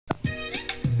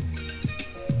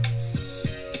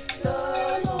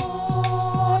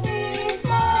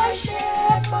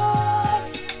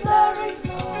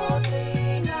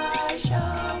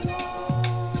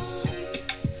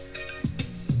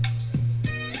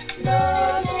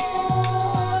The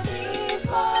Lord is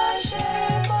my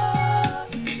shepherd,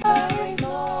 there is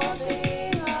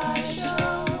nothing I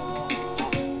shall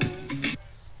want.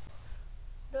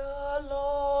 The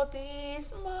Lord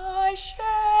is my shepherd,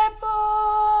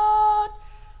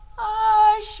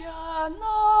 I shall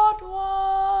not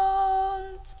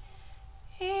want.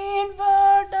 In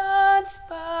verdant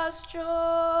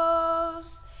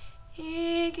pastures,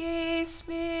 He gives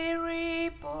me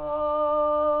repose.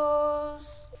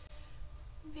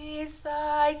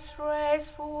 Beside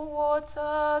restful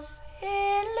waters,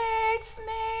 He leads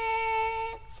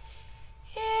me.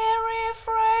 He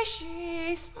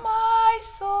refreshes my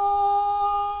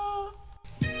soul.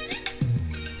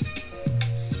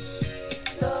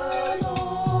 The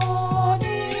Lord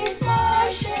is my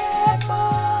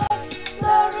shepherd,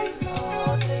 there is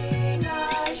nothing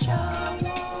I shall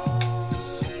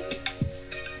want.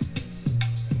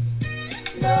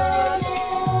 The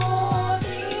Lord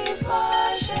is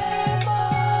my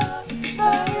shepherd,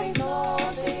 there is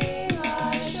nothing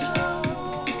I shall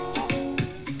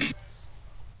want.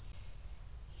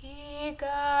 He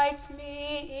guides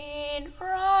me in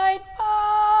right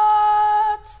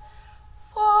paths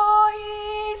for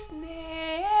His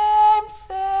name's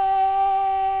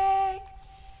sake.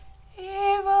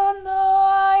 Even though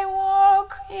I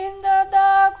walk in the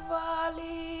dark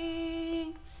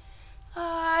valley,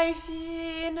 I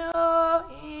fear no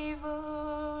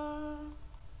evil,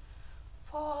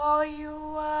 for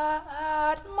You are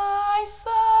at my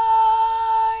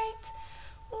side,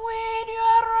 with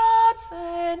Your rod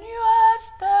and Your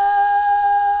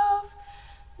staff,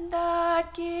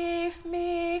 that give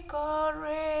me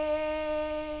courage.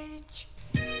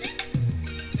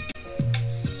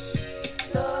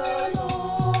 The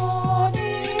Lord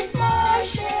is my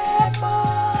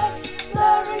shepherd,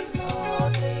 there is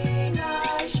nothing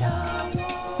I shall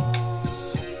want.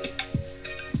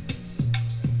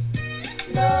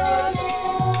 The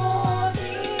Lord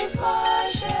is my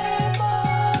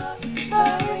shepherd,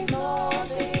 there is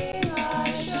nothing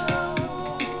I shall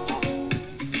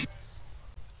want.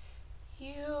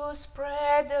 You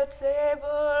spread the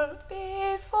table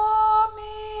before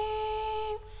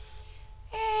me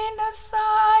in the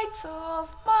sight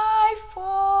of my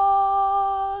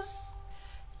foes.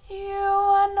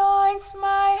 You anoint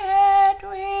my head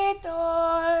with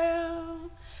oil,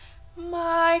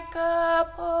 my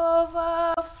cup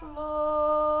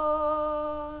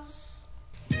overflows.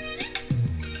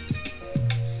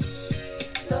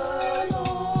 The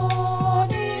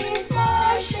Lord is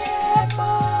my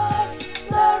shepherd,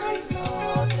 there is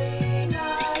nothing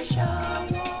I shall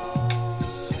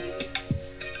want.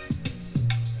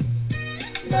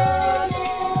 The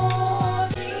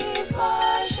Lord is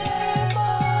my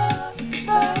shepherd,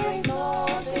 there is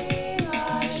nothing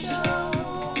I shall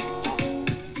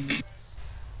want.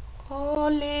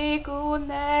 Only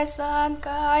goodness and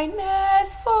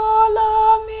kindness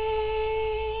follow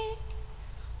me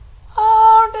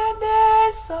all the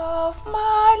days of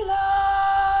my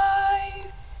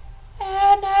life,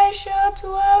 and I shall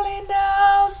dwell in the